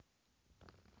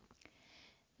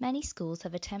Many schools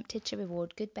have attempted to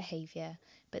reward good behaviour,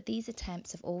 but these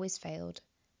attempts have always failed.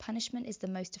 Punishment is the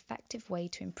most effective way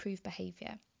to improve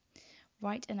behaviour.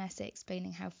 Write an essay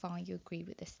explaining how far you agree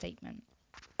with this statement.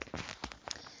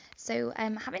 So,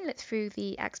 having looked through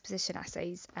the exposition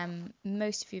essays,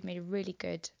 most of you have made a really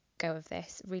good go of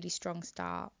this, really strong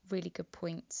start, really good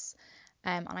points.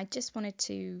 And I just wanted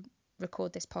to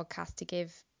record this podcast to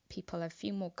give people a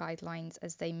few more guidelines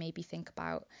as they maybe think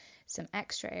about some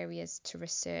extra areas to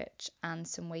research and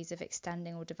some ways of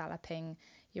extending or developing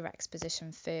your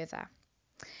exposition further.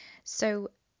 So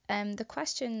the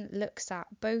question looks at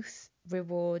both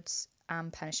rewards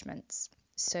and punishments.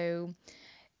 So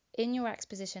in your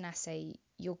exposition essay,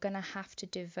 you're going to have to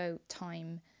devote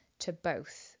time to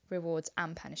both rewards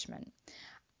and punishment.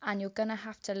 And you're going to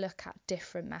have to look at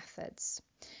different methods.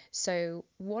 So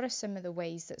what are some of the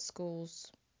ways that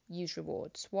schools use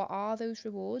rewards? What are those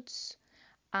rewards?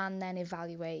 And then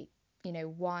evaluate,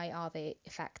 why are they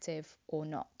effective or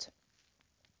not?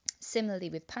 Similarly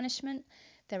with punishment,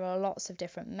 there are lots of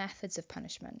different methods of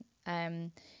punishment.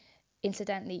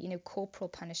 Incidentally, corporal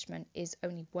punishment is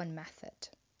only one method.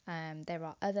 There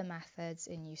are other methods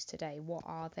in use today. What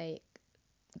are they?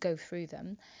 Go through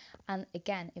them and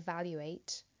again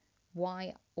evaluate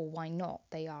why or why not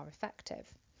they are effective.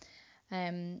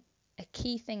 A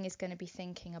key thing is going to be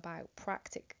thinking about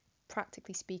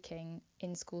practically speaking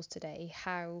in schools today,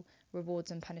 how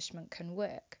rewards and punishment can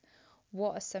work.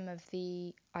 What are some of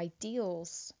the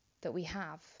ideals that we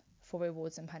have for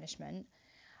rewards and punishment,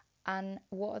 and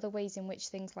what are the ways in which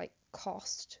things like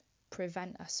cost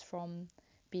prevent us from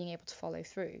being able to follow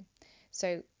through?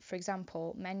 So, for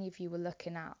example, many of you were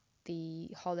looking at the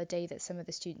holiday that some of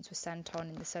the students were sent on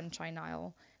in the Sunshine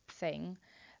Isle thing,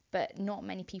 but not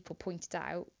many people pointed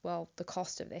out, well, the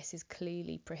cost of this is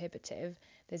clearly prohibitive.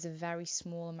 There's a very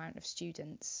small amount of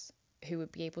students who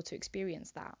would be able to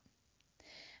experience that.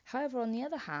 However, on the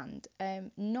other hand,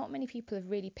 not many people have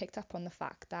really picked up on the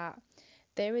fact that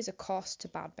there is a cost to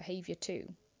bad behaviour too.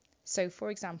 So,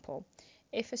 for example,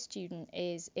 if a student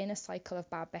is in a cycle of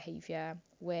bad behaviour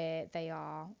where they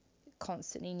are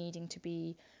constantly needing to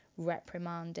be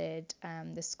reprimanded,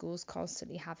 the school's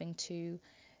constantly having to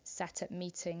set up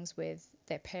meetings with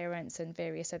their parents and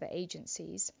various other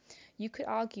agencies, you could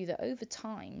argue that over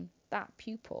time that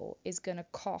pupil is going to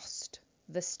cost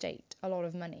the state a lot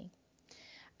of money.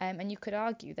 And you could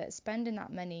argue that spending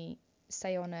that money,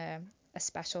 say on a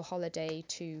special holiday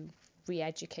to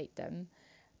re-educate them,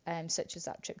 such as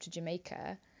that trip to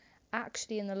Jamaica,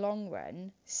 actually in the long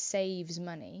run saves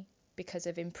money because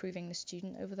of improving the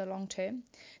student over the long term.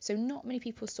 So not many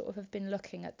people sort of have been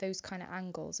looking at those kind of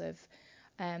angles of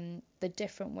the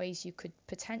different ways you could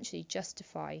potentially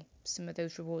justify some of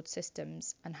those reward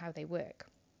systems and how they work.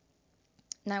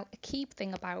 Now, a key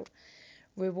thing about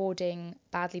rewarding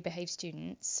badly behaved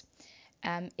students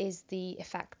is the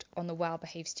effect on the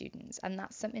well-behaved students, and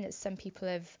that's something that some people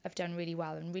have done really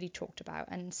well and really talked about,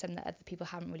 and some that other people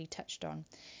haven't really touched on.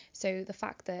 So the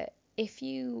fact that if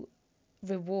you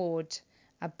reward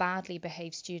a badly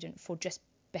behaved student for just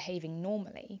behaving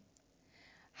normally,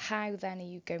 how then are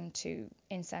you going to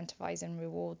incentivize and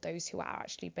reward those who are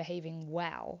actually behaving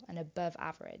well and above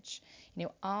average?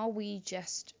 Are we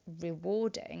just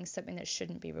rewarding something that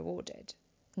shouldn't be rewarded?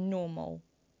 Normal,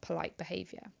 polite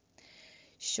behavior.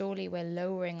 Surely we're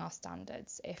lowering our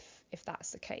standards if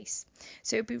that's the case.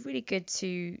 So it'd be really good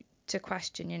to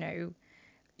question,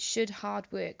 should hard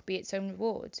work be its own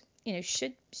reward?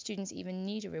 Should students even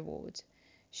need a reward?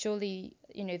 Surely,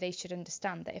 they should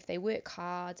understand that if they work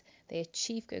hard, they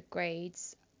achieve good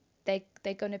grades,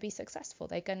 they're going to be successful.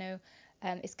 They're going to,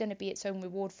 it's going to be its own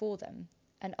reward for them.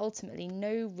 And ultimately,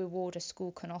 no reward a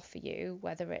school can offer you,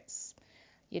 whether it's,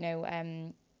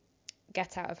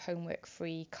 get out of homework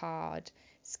free card,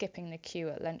 skipping the queue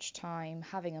at lunchtime,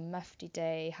 having a mufti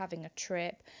day, having a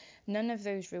trip, none of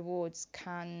those rewards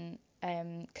can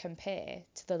compare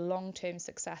to the long-term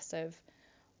success of,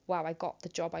 wow, I got the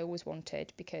job I always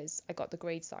wanted because I got the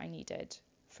grades that I needed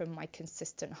from my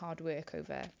consistent hard work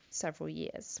over several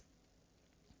years.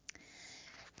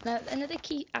 Now, another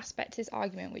key aspect to this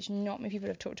argument, which not many people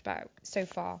have talked about so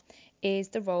far, is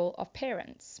the role of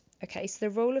parents. Okay, so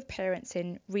the role of parents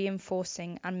in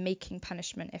reinforcing and making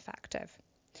punishment effective.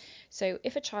 So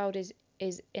if a child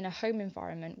is in a home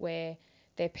environment where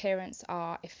their parents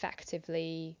are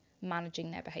effectively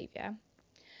managing their behaviour,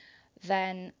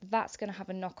 then that's going to have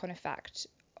a knock-on effect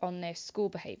on their school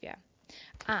behaviour.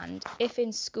 And if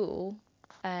in school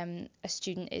a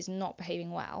student is not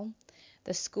behaving well,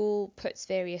 the school puts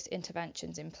various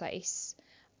interventions in place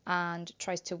and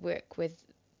tries to work with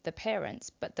the parents,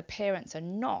 but the parents are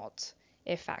not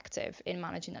effective in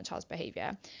managing that child's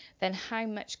behaviour, then how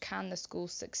much can the school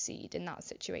succeed in that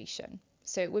situation?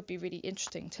 So it would be really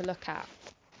interesting to look at,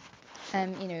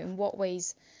 in what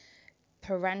ways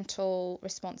parental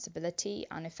responsibility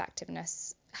and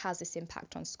effectiveness has this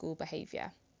impact on school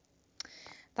behaviour.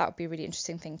 That would be a really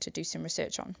interesting thing to do some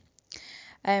research on.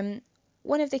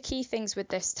 One of the key things with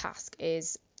this task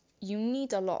is you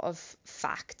need a lot of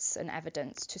facts and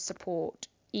evidence to support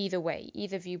either way,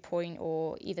 either viewpoint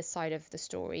or either side of the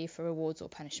story for rewards or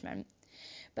punishment.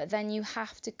 But then you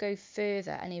have to go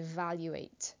further and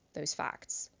evaluate those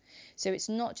facts. So it's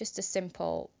not just a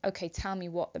simple, okay, tell me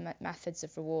what the methods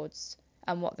of rewards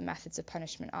and what the methods of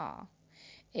punishment are.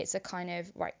 It's a kind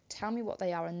of, right, tell me what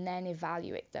they are and then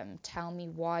evaluate them. Tell me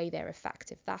why they're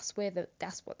effective. That's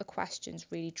what the question's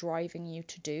really driving you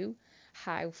to do.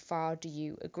 How far do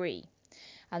you agree?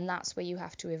 And that's where you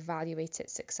have to evaluate it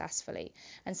successfully.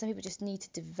 And some people just need to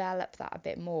develop that a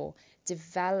bit more,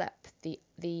 develop the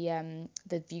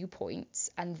viewpoints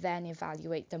and then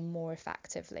evaluate them more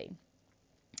effectively.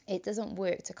 It doesn't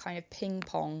work to kind of ping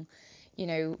pong,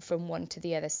 from one to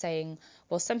the other, saying,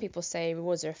 well, some people say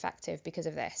rewards are effective because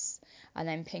of this, and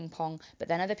then ping pong, but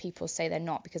then other people say they're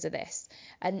not because of this,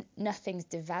 and nothing's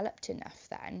developed enough.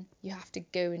 Then you have to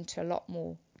go into a lot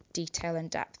more detail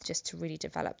and depth just to really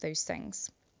develop those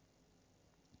things.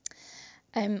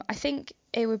 I think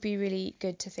it would be really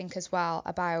good to think as well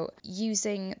about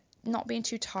not being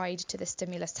too tied to the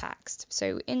stimulus text.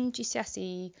 So in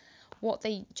GCSE, what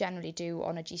they generally do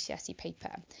on a GCSE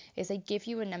paper is they give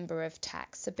you a number of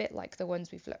texts, a bit like the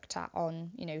ones we've looked at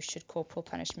on, should corporal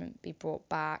punishment be brought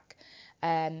back,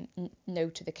 no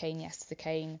to the cane, yes to the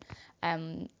cane,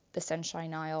 the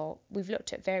Sunshine Isle. We've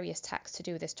looked at various texts to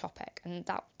do with this topic, and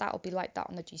that'll be like that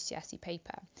on the GCSE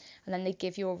paper. And then they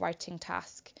give you a writing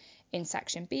task in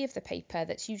section B of the paper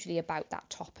that's usually about that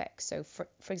topic. So for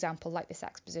example, like this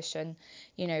exposition,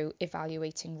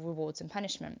 evaluating rewards and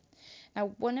punishment. Now,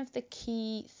 one of the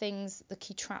key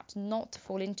traps not to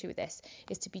fall into with this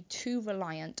is to be too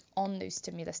reliant on those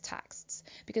stimulus texts,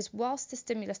 because whilst the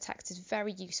stimulus text is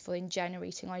very useful in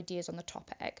generating ideas on the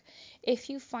topic, if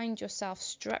you find yourself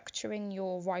structuring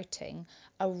your writing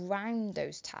around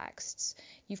those texts,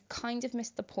 you've kind of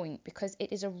missed the point, because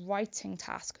it is a writing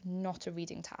task, not a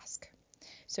reading task.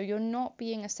 So you're not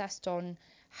being assessed on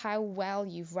how well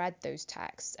you've read those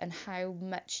texts and how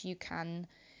much you can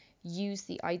use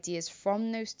the ideas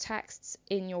from those texts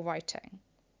in your writing.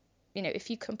 If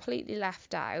you completely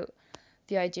left out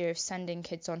the idea of sending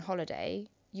kids on holiday,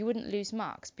 you wouldn't lose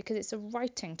marks, because it's a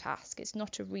writing task, it's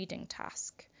not a reading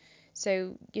task.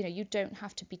 So, you don't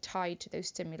have to be tied to those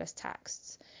stimulus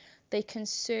texts. They can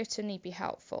certainly be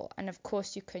helpful, and of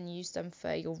course you can use them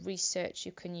for your research.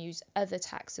 You can use other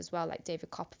texts as well, like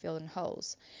David Copperfield and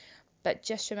Hulls. But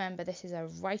just remember, this is a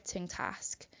writing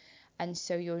task, and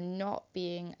so you're not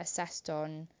being assessed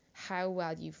on how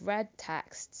well you've read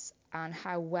texts and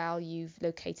how well you've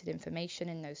located information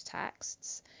in those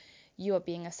texts. You are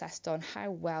being assessed on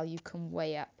how well you can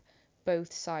weigh up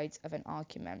both sides of an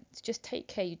argument. So just take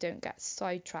care you don't get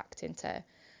sidetracked into,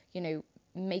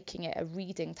 making it a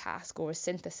reading task or a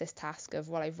synthesis task of,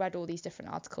 well, I've read all these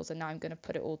different articles and now I'm going to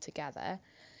put it all together.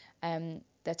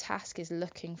 The task is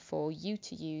looking for you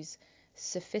to use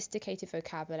sophisticated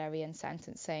vocabulary and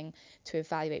sentencing to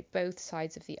evaluate both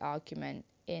sides of the argument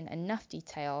in enough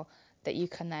detail that you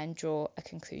can then draw a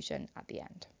conclusion at the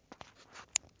end.